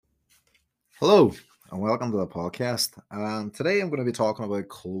Hello and welcome to the podcast. Today I'm going to be talking about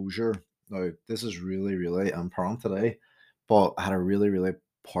closure. Now, this is really impromptu today, but I had a really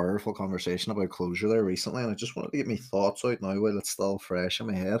powerful conversation about closure there recently, and I just wanted to get my thoughts out now while it's still fresh in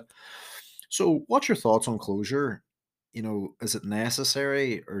my head. So, what's your thoughts on closure? Is it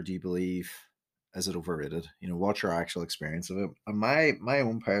necessary, or do you believe is it overrated? What's your actual experience of it? And my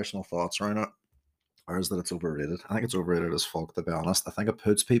own personal thoughts around it or is that it's overrated. I think it's overrated as fuck, to be honest. I think it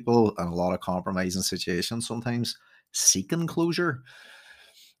puts people in a lot of compromising situations sometimes, seeking closure.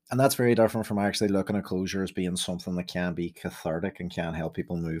 And that's very different from actually looking at closure as being something that can be cathartic and can help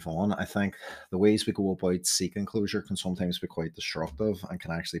people move on. I think the ways we go about seeking closure can sometimes be quite destructive and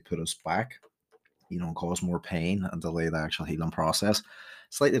can actually put us back, and cause more pain and delay the actual healing process.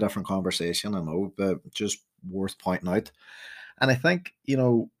 Slightly different conversation, I know, but just worth pointing out. And I think,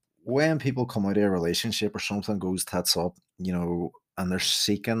 when people come out of a relationship or something goes tits up, and they're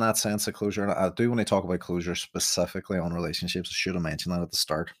seeking that sense of closure. And I do want to talk about closure specifically on relationships. I should have mentioned that at the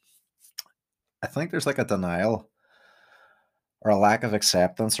start. I think there's like a denial or a lack of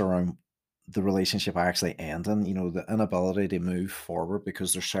acceptance around the relationship actually ending, the inability to move forward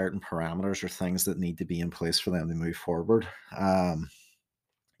because there's certain parameters or things that need to be in place for them to move forward.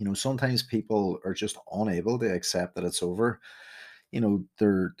 Sometimes people are just unable to accept that it's over.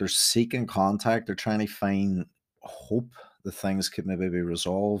 They're seeking contact, they're trying to find hope that things could maybe be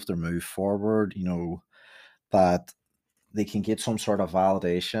resolved or move forward, that they can get some sort of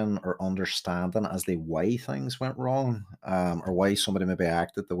validation or understanding as to why things went wrong, or why somebody maybe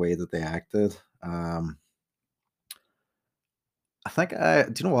acted the way that they acted. I think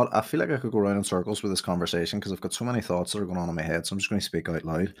do you know what? I feel like I could go around in circles with this conversation because I've got so many thoughts that are going on in my head. So I'm just going to speak out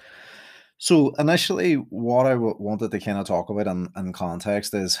loud. So initially, what I wanted to kind of talk about in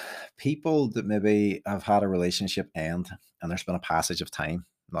context is people that maybe have had a relationship end and there's been a passage of time.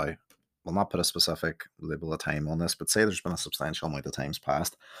 Now, we'll not put a specific label of time on this, but say there's been a substantial amount of times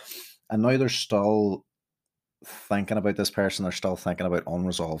passed, and now they're still thinking about this person, they're still thinking about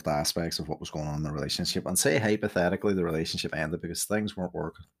unresolved aspects of what was going on in the relationship. And say hypothetically the relationship ended because things weren't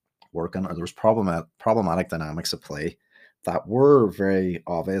working or there was problematic dynamics at play that were very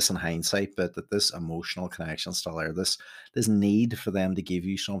obvious in hindsight, but that this emotional connection still there, this need for them to give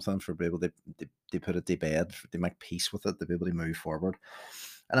you something for be able to put it to bed, to make peace with it, to be able to move forward.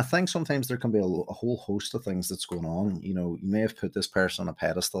 And I think sometimes there can be a whole host of things that's going on. You may have put this person on a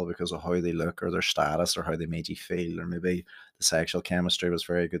pedestal because of how they look or their status or how they made you feel, or maybe the sexual chemistry was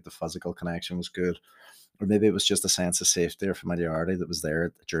very good, the physical connection was good, or maybe it was just a sense of safety or familiarity that was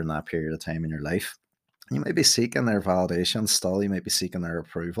there during that period of time in your life. You might be seeking their validation still, you might be seeking their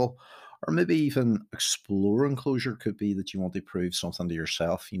approval, or maybe even exploring closure could be that you want to prove something to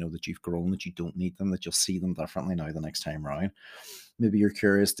yourself, that you've grown, that you don't need them, that you'll see them differently now the next time around. Maybe you're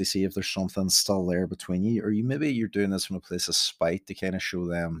curious to see if there's something still there between you, or maybe you're doing this from a place of spite to kind of show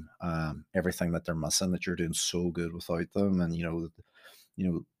them everything that they're missing, that you're doing so good without them, and you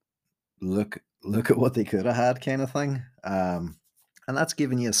know, look at what they could have had, kind of thing. And that's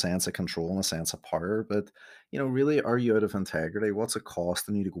giving you a sense of control and a sense of power. But really, are you out of integrity? What's it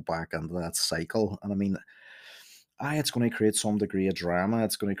costing you to go back into that cycle? And I mean, it's going to create some degree of drama.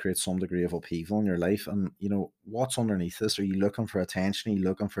 It's going to create some degree of upheaval in your life. And what's underneath this? Are you looking for attention? Are you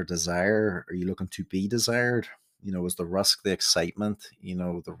looking for desire? Are you looking to be desired? Is the risk, the excitement,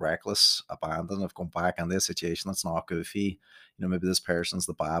 the reckless abandon of going back into a situation that's not goofy? Maybe this person's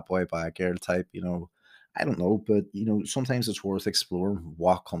the bad boy, bad girl type. I don't know, but sometimes it's worth exploring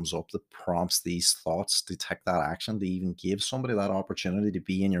what comes up that prompts these thoughts to take that action, to even give somebody that opportunity to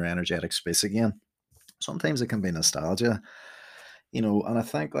be in your energetic space again. Sometimes it can be nostalgia, and I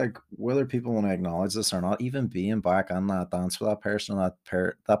think like whether people want to acknowledge this or not, even being back on that dance with that person,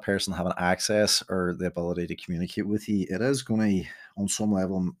 that person having access or the ability to communicate with you, it is going to, on some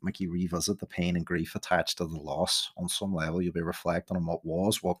level, make you revisit the pain and grief attached to the loss. On some level, you'll be reflecting on what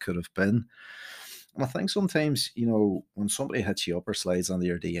was, what could have been. And I think sometimes, when somebody hits you up or slides under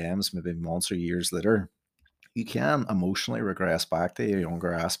your DMs, maybe months or years later, you can emotionally regress back to a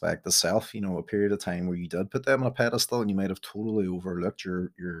younger aspect of self, a period of time where you did put them on a pedestal and you might have totally overlooked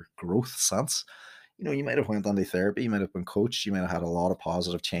your growth since. You might have went into therapy, you might have been coached, you might have had a lot of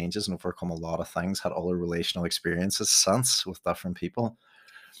positive changes and overcome a lot of things, had other relational experiences since with different people.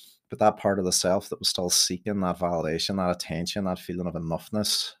 But that part of the self that was still seeking that validation, that attention, that feeling of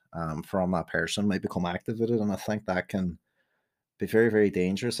enoughness from that person might become activated. And I think that can be very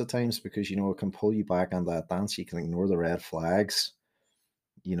dangerous at times because it can pull you back on that dance. You can ignore the red flags.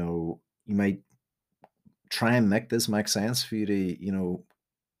 You might try and make this make sense for you to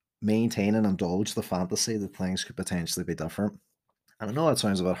maintain and indulge the fantasy that things could potentially be different. And I know that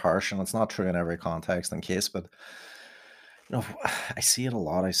sounds a bit harsh, and it's not true in every context and case, but I see it a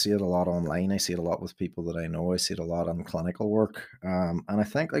lot. I see it a lot online. I see it a lot with people that I know. I see it a lot in clinical work. And I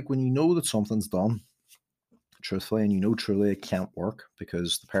think like when you know that something's done truthfully, and you know truly it can't work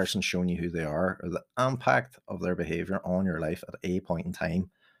because the person's showing you who they are, or the impact of their behavior on your life at a point in time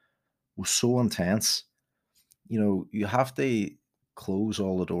was so intense, you have to close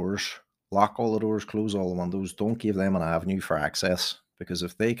all the doors, lock all the doors, close all the windows. Don't give them an avenue for access, because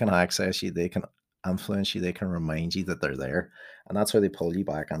if they can access you, they can influence you, they can remind you that they're there. And that's how they pull you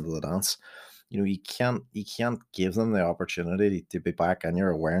back into the dance. You can't give them the opportunity to be back in your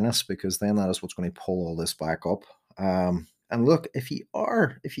awareness, because then that is what's going to pull all this back up. And look, if you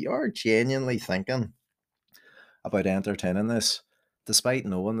are genuinely thinking about entertaining this, despite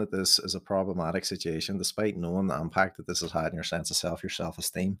knowing that this is a problematic situation, despite knowing the impact that this has had on your sense of self, your self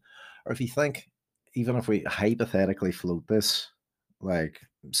esteem, or if you think, even if we hypothetically float this, like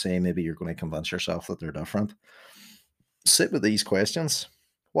say maybe you're going to convince yourself that they're different, sit with these questions.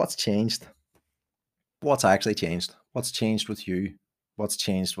 What's changed? What's actually changed? What's changed with you? What's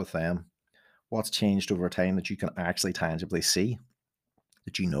changed with them? What's changed over time that you can actually tangibly see,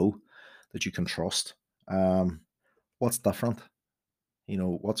 that you know, that you can trust? Um, what's different?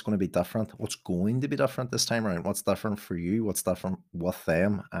 What's going to be different? What's going to be different this time around? What's different for you? What's different with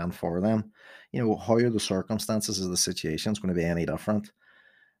them and for them? How are the circumstances of the situations going to be any different?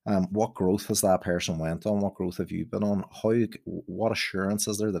 What growth has that person went on? What growth have you been on? What assurance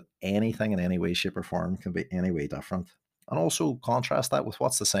is there that anything in any way, shape, or form can be any way different? And also contrast that with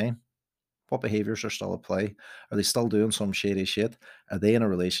what's the same. What behaviors are still at play? Are they still doing some shady shit? Are they in a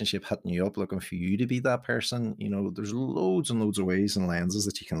relationship hitting you up looking for you to be that person? There's loads and loads of ways and lenses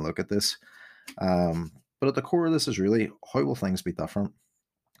that you can look at this. But at the core of this is really, how will things be different?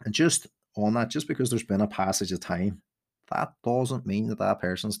 And just on that, just because there's been a passage of time, that doesn't mean that that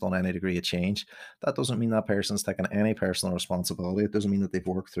person's done any degree of change. That doesn't mean that person's taken any personal responsibility. It doesn't mean that they've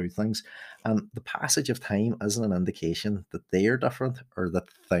worked through things. And the passage of time isn't an indication that they are different or that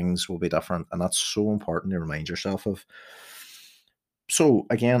things will be different. And that's so important to remind yourself of. So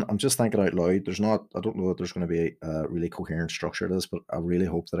again, I'm just thinking out loud. I don't know that there's going to be a really coherent structure to this, but I really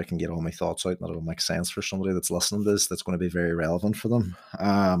hope that I can get all my thoughts out and that it'll make sense for somebody that's listening to this, that's going to be very relevant for them.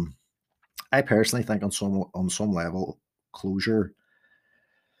 I personally think on some level, closure,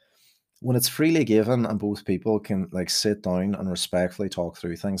 when it's freely given and both people can like sit down and respectfully talk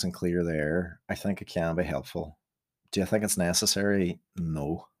through things and clear the air, I think it can be helpful. Do I think it's necessary?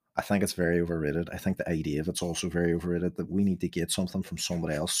 No. I think it's very overrated. I think the idea of it's also very overrated, that we need to get something from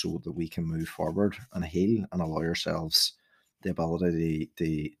somebody else so that we can move forward and heal and allow ourselves the ability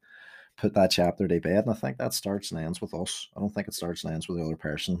to put that chapter to bed. And I think that starts and ends with us. I don't think it starts and ends with the other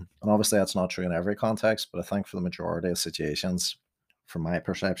person. And obviously, that's not true in every context, but I think for the majority of situations, from my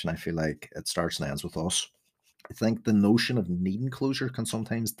perception, I feel like it starts and ends with us. I think the notion of needing closure can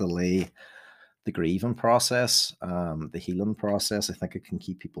sometimes delay the grieving process, the healing process. I think it can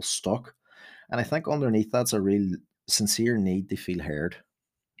keep people stuck. And I think underneath that's a real sincere need to feel heard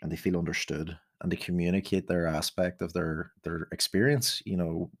and they feel understood and they communicate their aspect of their experience,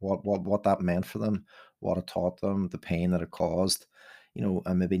 what that meant for them, what it taught them, the pain that it caused,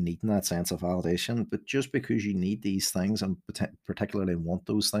 and maybe needing that sense of validation. But just because you need these things and particularly want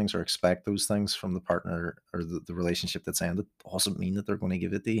those things or expect those things from the partner or the relationship that's ended, doesn't mean that they're going to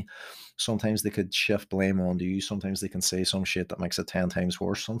give it to you. Sometimes they could shift blame onto you. Sometimes they can say some shit that makes it 10 times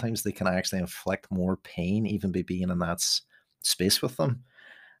worse. Sometimes they can actually inflict more pain even by being in that space with them.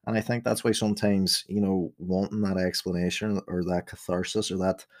 And I think that's why sometimes, wanting that explanation or that catharsis or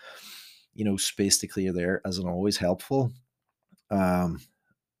that, space to clear there isn't always helpful. Um,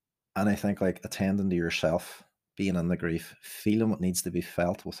 and I think like attending to yourself, being in the grief, feeling what needs to be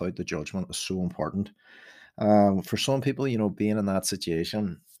felt without the judgment is so important. For some people, being in that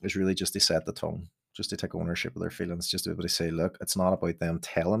situation is really just to set the tone, just to take ownership of their feelings, just to be able to say, look, it's not about them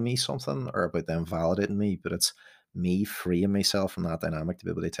telling me something or about them validating me, but it's me freeing myself from that dynamic to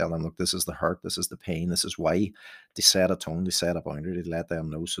be able to tell them, look, this is the hurt, this is the pain, this is why, to set a tone, to set a boundary, to let them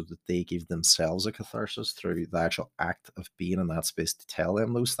know so that they give themselves a catharsis through the actual act of being in that space to tell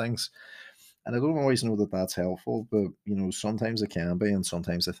them those things. And I don't always know that that's helpful, but sometimes it can be, and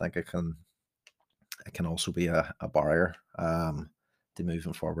sometimes I think it can also be a barrier to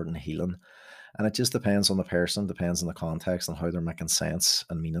moving forward and healing. And it just depends on the person, depends on the context and how they're making sense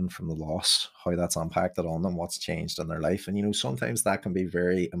and meaning from the loss, how that's impacted on them, what's changed in their life. And sometimes that can be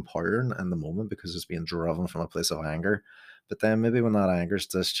very empowering in the moment because it's being driven from a place of anger. But then maybe when that anger is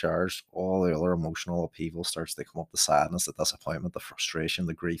discharged, all the other emotional upheaval starts to come up, the sadness, the disappointment, the frustration,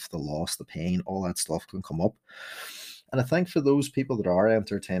 the grief, the loss, the pain, all that stuff can come up. And I think for those people that are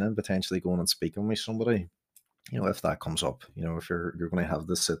entertaining potentially going and speaking with somebody, if that comes up, if you're going to have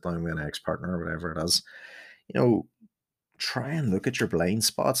this sit down with an ex partner or whatever it is, you know, try and look at your blind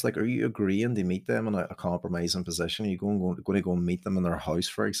spots. Like, are you agreeing to meet them in a compromising position? Are you going to go and meet them in their house,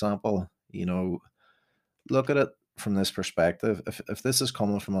 for example? Look at it from this perspective. If this is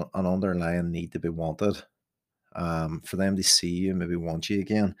coming from an underlying need to be wanted, for them to see you, maybe want you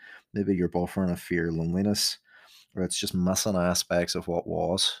again, maybe you're buffering a fear, loneliness, or it's just missing aspects of what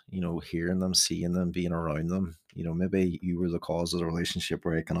was, hearing them, seeing them, being around them. Maybe you were the cause of the relationship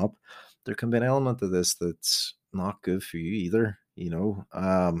breaking up. There can be an element of this that's not good for you either,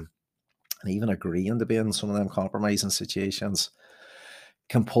 and even agreeing to be in some of them compromising situations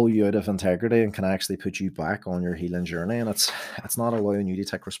can pull you out of integrity and can actually put you back on your healing journey. And it's not allowing you to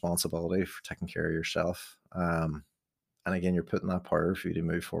take responsibility for taking care of yourself. And again, you're putting that power for you to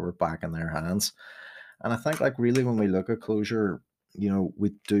move forward back in their hands. And I think, like, really, when we look at closure,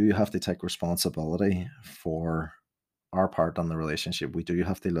 we do have to take responsibility for our part in the relationship. We do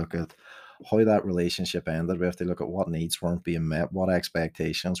have to look at how that relationship ended. We have to look at what needs weren't being met, what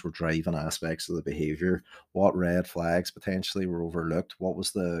expectations were driving aspects of the behavior, what red flags potentially were overlooked, what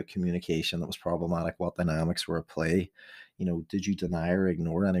was the communication that was problematic, what dynamics were at play. Did you deny or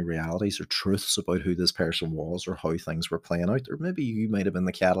ignore any realities or truths about who this person was or how things were playing out? Or maybe you might have been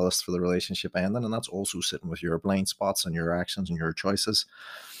the catalyst for the relationship ending, and that's also sitting with your blind spots and your actions and your choices.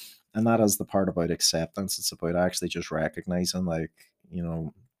 And that is the part about acceptance. It's about actually just recognizing, like,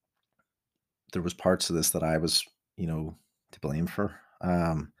 there was parts of this that I was, to blame for.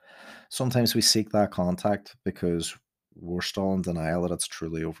 Sometimes we seek that contact because we're still in denial that it's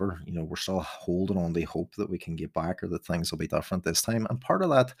truly over. We're still holding on to hope that we can get back or that things will be different this time. And part of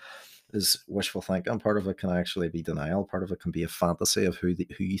that is wishful thinking. Part of it can actually be denial. Part of it can be a fantasy of who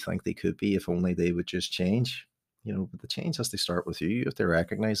you think they could be if only they would just change. But the change has to start with you. You have to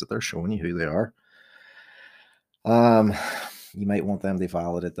recognize that they're showing you who they are. Um, you might want them to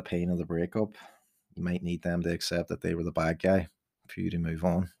validate the pain of the breakup. You might need them to accept that they were the bad guy for you to move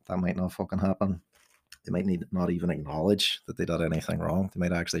on. That might not fucking happen. They might need not even acknowledge that they did anything wrong. They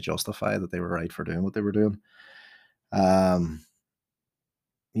might actually justify that they were right for doing what they were doing. Um,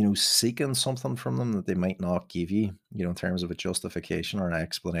 Seeking something from them that they might not give you, in terms of a justification or an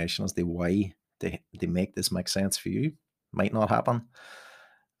explanation as to why they make this make sense for you, might not happen.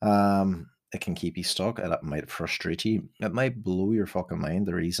 It can keep you stuck, and it might frustrate you. It might blow your fucking mind,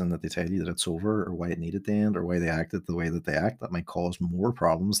 the reason that they tell you that it's over or why it needed to end or why they acted the way that they act. That might cause more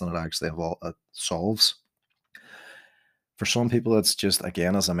problems than it actually solves. For some people, it's just,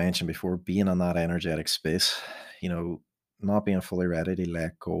 again, as I mentioned before, being in that energetic space, you know, not being fully ready to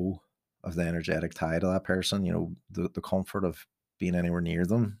let go of the energetic tie to that person, the comfort of being anywhere near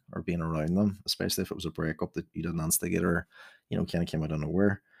them or being around them, especially if it was a breakup that you didn't instigate or, kind of came out of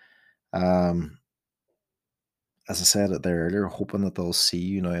nowhere. Um, as I said it there earlier, hoping that they'll see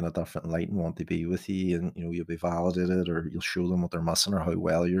you now in a different light and want to be with you, and you'll be validated, or you'll show them what they're missing, or how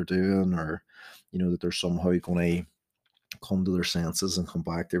well you're doing, or that they're somehow going to come to their senses and come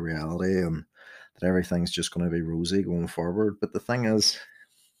back to reality, and that everything's just going to be rosy going forward. But the thing is,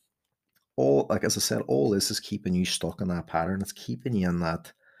 as I said, all this is keeping you stuck in that pattern. It's keeping you in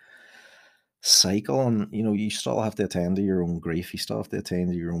that cycle, and you still have to attend to your own grief. You still have to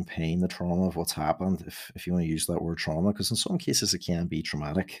attend to your own pain, the trauma of what's happened, if you want to use that word trauma, because in some cases it can be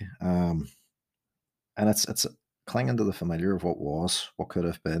traumatic. And it's clinging to the familiar of what was, what could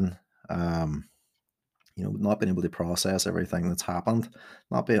have been. um not being able to process everything that's happened,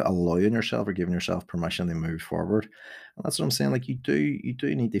 not be allowing yourself or giving yourself permission to move forward. And that's what I'm saying. Like, you do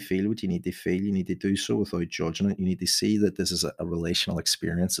need to feel what you need to feel. You need to do so without judging it. You need to see that this is a relational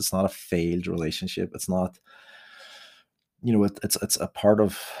experience. It's not a failed relationship. It's not, it's a part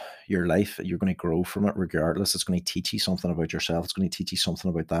of your life. You're going to grow from it regardless. It's going to teach you something about yourself. It's going to teach you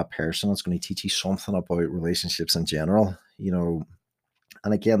something about that person. It's going to teach you something about relationships in general. And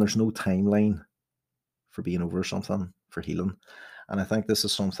again, there's no timeline for being over something, for healing. And I think this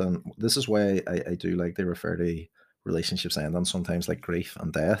is why I do like they refer to relationships ending sometimes like grief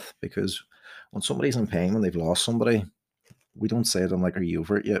and death, because when somebody's in pain, when they've lost somebody, we don't say to them, like, are you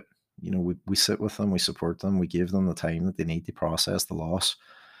over it yet? We sit with them, we support them, we give them the time that they need to process the loss.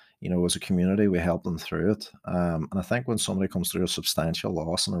 As a community, we help them through it. And I think when somebody comes through a substantial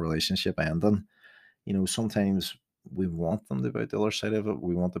loss in a relationship ending, sometimes we want them to be at the other side of it.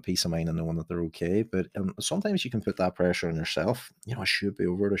 We want the peace of mind and knowing that they're okay. But sometimes you can put that pressure on yourself. I should be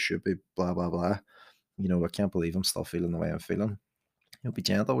over it. I should be blah, blah, blah. I can't believe I'm still feeling the way I'm feeling. Be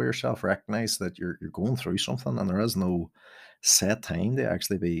gentle with yourself. Recognize that you're going through something, and there is no set time to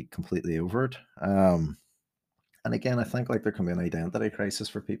actually be completely over it. And again, I think like there can be an identity crisis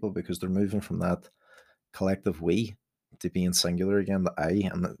for people because they're moving from that collective we to being singular again, the I.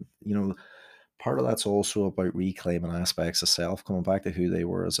 And, part of that's also about reclaiming aspects of self, coming back to who they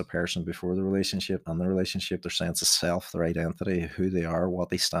were as a person before the relationship and the relationship, their sense of self, their identity, who they are, what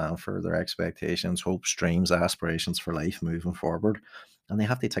they stand for, their expectations, hopes, dreams, aspirations for life moving forward. And they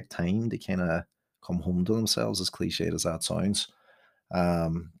have to take time to kind of come home to themselves, as cliched as that sounds.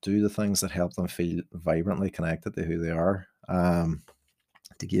 Do the things that help them feel vibrantly connected to who they are,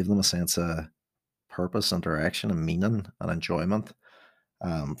 to give them a sense of purpose and direction and meaning and enjoyment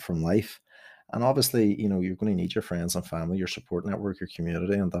from life. And obviously, you're going to need your friends and family, your support network, your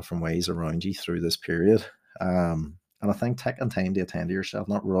community, and different ways around you through this period. And I think taking time to attend to yourself,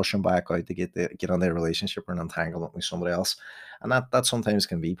 not rushing back out to get on a relationship or an entanglement with somebody else, and that sometimes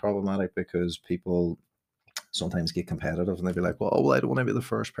can be problematic because people sometimes get competitive and they'd be like, well, I don't want to be the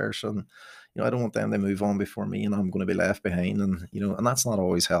first person. I don't want them to move on before me and I'm going to be left behind. And that's not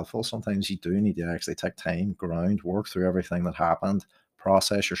always helpful. Sometimes you do need to actually take time, ground, work through everything that happened,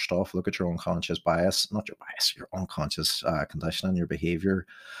 process your stuff, look at your unconscious bias, not your bias, your unconscious conditioning, your behavior,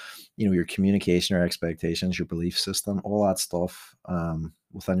 your communication, your expectations, your belief system, all that stuff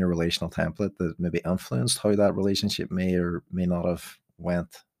within your relational template that maybe influenced how that relationship may or may not have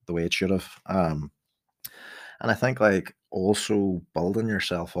went the way it should have. And I think like also building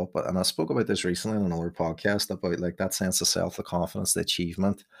yourself up. And I spoke about this recently on another podcast about like that sense of self, the confidence, the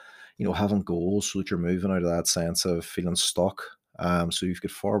achievement, having goals so that you're moving out of that sense of feeling stuck. So you've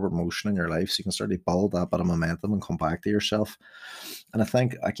got forward motion in your life, so you can start to build that bit of momentum and come back to yourself. And I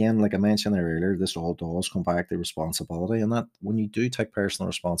think again, like I mentioned there earlier, this all does come back to responsibility. And that when you do take personal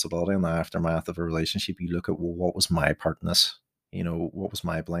responsibility in the aftermath of a relationship, you look at, well, what was my part in this? What was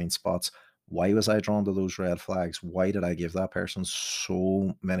my blind spots? Why was I drawn to those red flags? Why did I give that person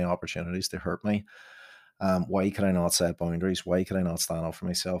so many opportunities to hurt me? Why could I not set boundaries? Why could I not stand up for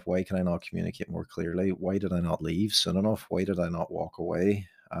myself? Why could I not communicate more clearly? Why did I not leave soon enough? Why did I not walk away?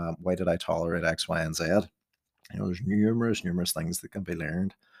 Why did I tolerate X, Y, and Z? There's numerous things that can be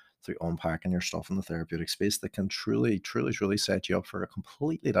learned through unpacking your stuff in the therapeutic space that can truly, truly, truly set you up for a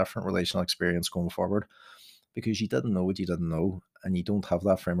completely different relational experience going forward because you didn't know what you didn't know and you don't have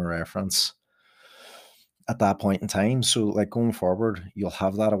that frame of reference at that point in time. So, like going forward, you'll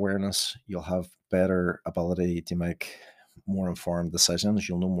have that awareness, you'll have better ability to make more informed decisions.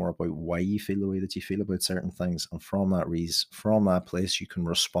 You'll know more about why you feel the way that you feel about certain things, and from that reason, from that place, you can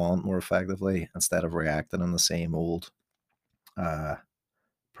respond more effectively instead of reacting in the same old uh,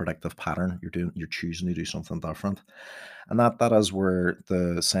 predictive pattern. You're choosing to do something different, and that is where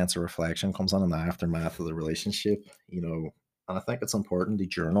the sense of reflection comes in the aftermath of the relationship. And I think it's important to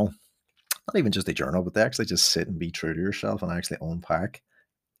journal, not even just a journal, but to actually just sit and be true to yourself and actually unpack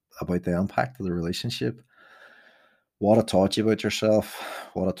about the impact of the relationship, what it taught you about yourself,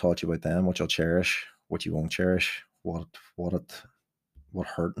 what it taught you about them, what you'll cherish, what you won't cherish, what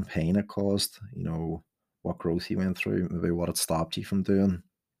hurt and pain it caused, what growth you went through, maybe what it stopped you from doing.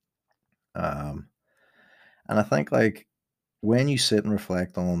 Um, and I think like when you sit and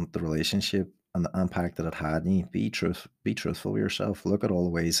reflect on the relationship and the impact that it had on you, be truthful with yourself. Look at all the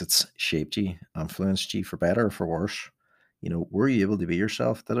ways it's shaped you, influenced you for better or for worse. Were you able to be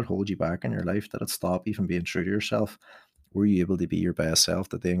yourself? Did it hold you back in your life? Did it stop you from being true to yourself? Were you able to be your best self?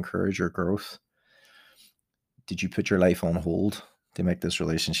 Did they encourage your growth? Did you put your life on hold to make this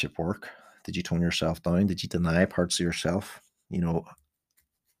relationship work? Did you tone yourself down? Did you deny parts of yourself?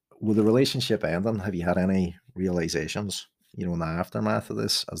 With the relationship ending, have you had any realizations, in the aftermath of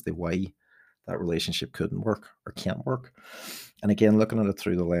this as to why that relationship couldn't work or can't work? And again, looking at it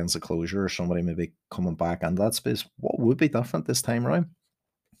through the lens of closure or somebody maybe coming back in that space, what would be different this time around?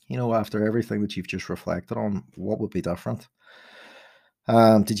 After everything that you've just reflected on, what would be different?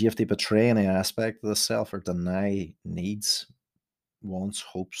 Did you have to betray any aspect of the self or deny needs, wants,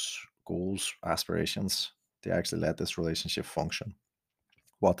 hopes, goals, aspirations to actually let this relationship function?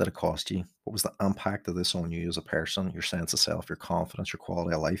 What did it cost you? What was the impact of this on you as a person, your sense of self, your confidence, your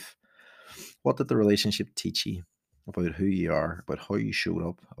quality of life? What did the relationship teach you about who you are, about how you showed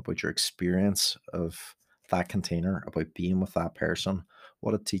up, about your experience of that container, about being with that person?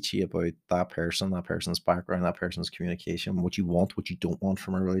 What did it teach you about that person's background, that person's communication, what you want, what you don't want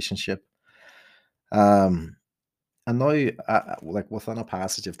from a relationship? Um, and now, like within a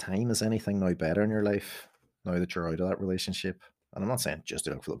passage of time, is anything now better in your life now that you're out of that relationship? And I'm not saying just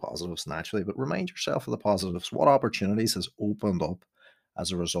to look for the positives naturally, but remind yourself of the positives. What opportunities has opened up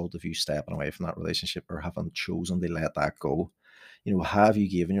as a result of you stepping away from that relationship or having chosen to let that go? Have you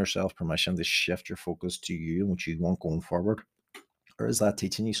given yourself permission to shift your focus to you and what you want going forward? Or is that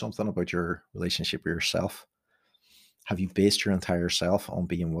teaching you something about your relationship with yourself? Have you based your entire self on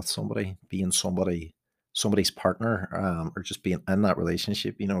being with somebody, being somebody's partner, or just being in that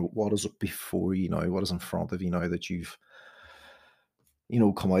relationship? What is it before you now? What is in front of you now that you've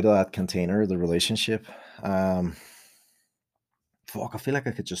come out of that container, the relationship? Um, Fuck, I feel like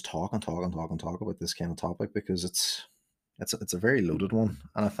I could just talk and talk and talk and talk about this kind of topic because it's a very loaded one,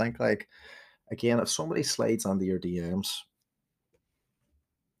 and I think like again, if somebody slides onto your DMs,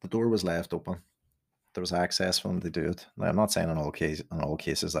 the door was left open. There was access for them to do it. Now, I'm not saying in all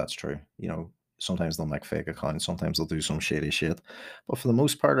cases that's true. Sometimes they'll make fake accounts, sometimes they'll do some shady shit. But for the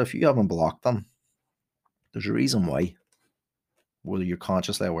most part, if you haven't blocked them, there's a reason why, whether you're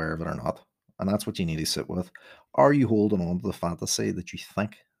consciously aware of it or not. And that's what you need to sit with. Are you holding on to the fantasy that you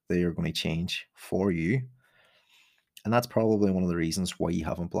think they are going to change for you? And that's probably one of the reasons why you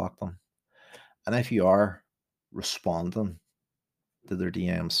haven't blocked them. And if you are responding to their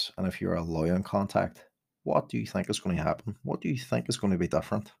DMs, and if you're allowing contact, what do you think is going to happen? What do you think is going to be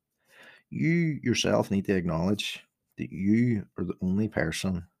different? You yourself need to acknowledge that you are the only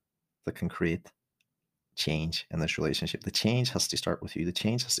person that can create change in this relationship. The change has to start with you. The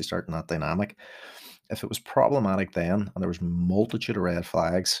change has to start in that dynamic. If it was problematic then and there was multitude of red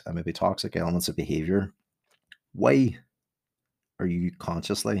flags and maybe toxic elements of behavior, why are you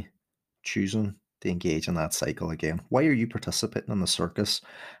consciously choosing to engage in that cycle again? Why are you participating in the circus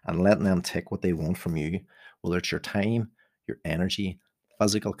and letting them take what they want from you, whether it's your time, your energy,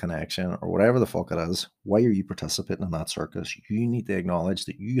 physical connection, or whatever the fuck it is? Why are you participating in that circus? You need to acknowledge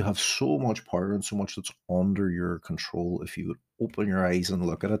that you have so much power and so much that's under your control if you would open your eyes and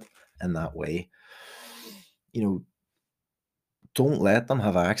look at it in that way. You know, don't let them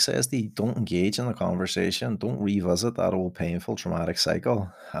have access to you. Don't engage in the conversation. Don't revisit that old painful traumatic cycle.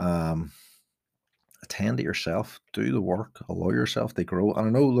 Attend to yourself, do the work, allow yourself to grow. And I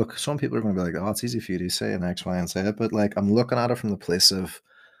know, look, some people are going to be like, oh, it's easy for you to say an X, Y, and Z, but like I'm looking at it from the place of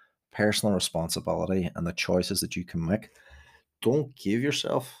personal responsibility and the choices that you can make. Don't give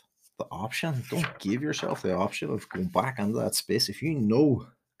yourself the option. Don't give yourself the option of going back into that space if you know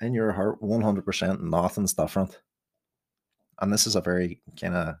in your heart 100% nothing's different. And this is a very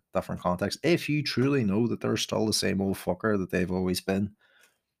kind of different context. If you truly know that they're still the same old fucker that they've always been,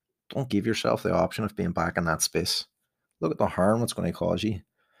 don't give yourself the option of being back in that space. Look at the harm it's going to cause you.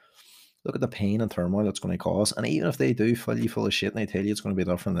 Look at the pain and turmoil it's going to cause. And even if they do fill you full of shit and they tell you it's going to be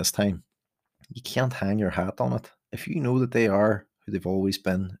different this time, you can't hang your hat on it. If you know that they are who they've always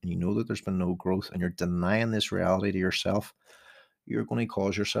been and you know that there's been no growth and you're denying this reality to yourself, you're going to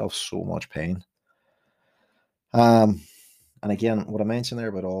cause yourself so much pain. And again, what I mentioned there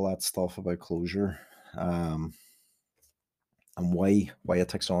about all that stuff about closure, and why it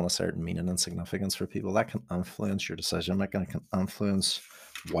takes on a certain meaning and significance for people, that can influence your decision making. It can influence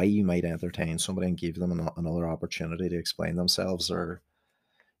why you might entertain somebody and give them another opportunity to explain themselves, or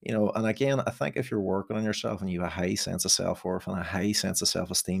and again, I think if you're working on yourself and you have a high sense of self-worth and a high sense of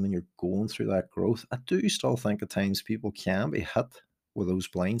self-esteem and you're going through that growth, I do still think at times people can be hit with those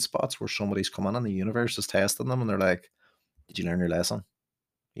blind spots where somebody's come in and the universe is testing them and they're like, did you learn your lesson?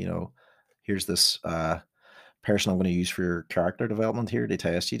 Here's this person I'm going to use for your character development here. They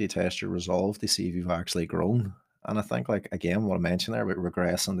test you, they test your resolve, they see if you've actually grown. And I think, like, again, what I mentioned there about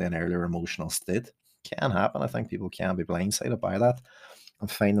regressing to an earlier emotional state can happen. I think people can be blindsided by that and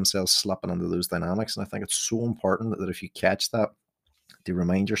find themselves slipping into those dynamics. And I think it's so important that if you catch that, to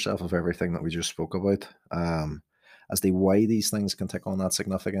remind yourself of everything that we just spoke about, as to why these things can take on that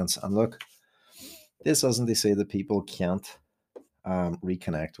significance. And look, this isn't to say that people can't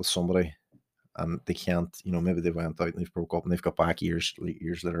reconnect with somebody and they can't, maybe they went out and they've broke up and they've got back years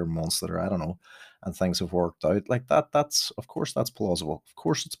later, months later, I don't know, and things have worked out like that. That's, of course, that's plausible. Of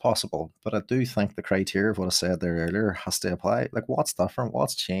course it's possible. But I do think the criteria of what I said there earlier has to apply. Like, what's different?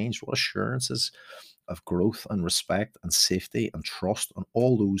 What's changed? What assurances of growth and respect and safety and trust and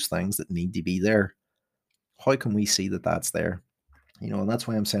all those things that need to be there? How can we see that that's there? And that's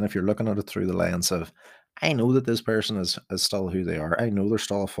why I'm saying, if you're looking at it through the lens of, I know that this person is still who they are. I know they're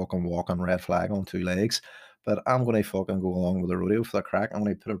still a fucking walking red flag on two legs, but I'm going to fucking go along with the rodeo for the crack. I'm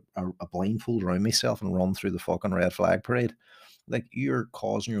going to put a blindfold around myself and run through the fucking red flag parade. Like, you're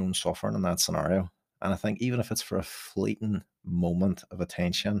causing your own suffering in that scenario. And I think even if it's for a fleeting moment of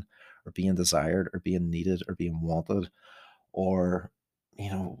attention or being desired or being needed or being wanted, or,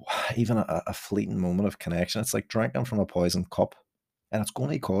 even a fleeting moment of connection, it's like drinking from a poisoned cup, and it's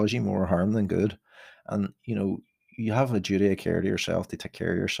going to cause you more harm than good. And you have a duty of care to yourself, to take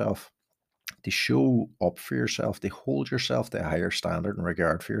care of yourself, to show up for yourself, to hold yourself to a higher standard and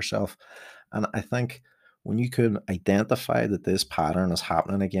regard for yourself. And I think when you can identify that this pattern is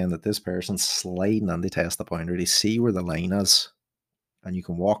happening again, that this person's sliding and they test the boundary, see where the line is, and you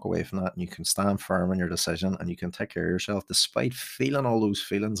can walk away from that and you can stand firm in your decision and you can take care of yourself despite feeling all those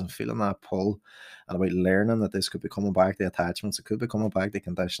feelings and feeling that pull, and about learning that this could be coming back to attachments, it could be coming back to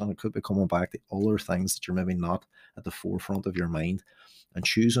conditioning, it could be coming back to other things that you're maybe not at the forefront of your mind, and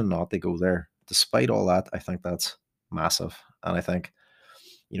choosing not to go there. Despite all that, I think that's massive. And I think,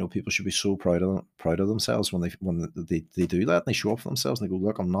 people should be so proud of themselves when they do that and they show up for themselves and they go,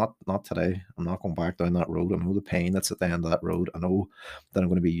 look, I'm not today. I'm not going back down that road. I know the pain that's at the end of that road. I know that I'm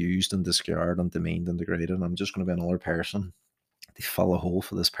going to be used and discarded and demeaned and degraded. And I'm just going to be another person. They fill a hole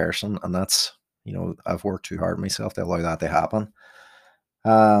for this person. And that's, I've worked too hard myself to allow that to happen.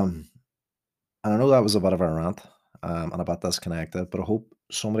 Um, and I know that was a bit of a rant, and a bit disconnected, but I hope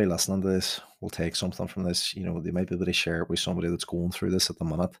somebody listening to this will take something from this. They might be able to share it with somebody that's going through this at the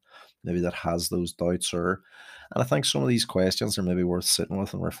minute, maybe that has those doubts, and I think some of these questions are maybe worth sitting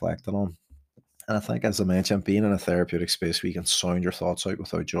with and reflecting on. And I think, as I mentioned, being in a therapeutic space where you can sound your thoughts out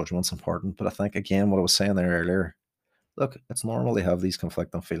without judgment is important. But I think, again, what I was saying there earlier, look, it's normal to have these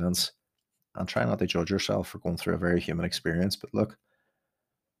conflicting feelings and try not to judge yourself for going through a very human experience. But look,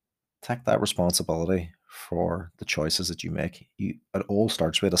 take that responsibility for the choices that you make. It all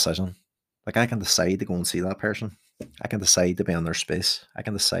starts with a decision. Like, I can decide to go and see that person. I can decide to be in their space. I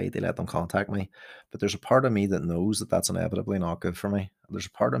can decide to let them contact me. But there's a part of me that knows that that's inevitably not good for me. There's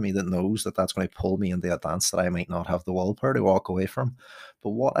a part of me that knows that that's going to pull me into a dance that I might not have the willpower to walk away from.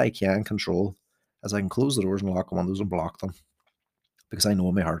 But what I can control is I can close the doors and lock the windows and block them, because I know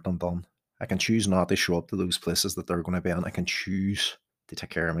in my heart I'm done. I can choose not to show up to those places that they're going to be in. I can choose to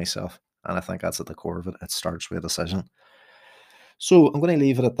take care of myself. And I think that's at the core of it. It starts with a decision. So I'm going to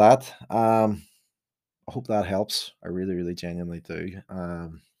leave it at that. I hope that helps. I really, really genuinely do.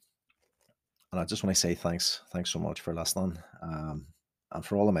 And I just want to say thanks. Thanks so much for listening. And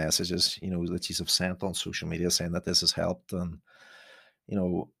for all the messages, that you have sent on social media saying that this has helped. And,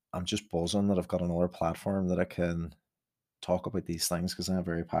 I'm just buzzing that I've got another platform that I can talk about these things, because I'm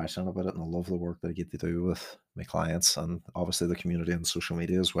very passionate about it and I love the work that I get to do with my clients and obviously the community and social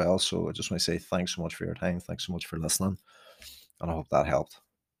media as well. So I just want to say thanks so much for your time. Thanks so much for listening. And I hope that helped.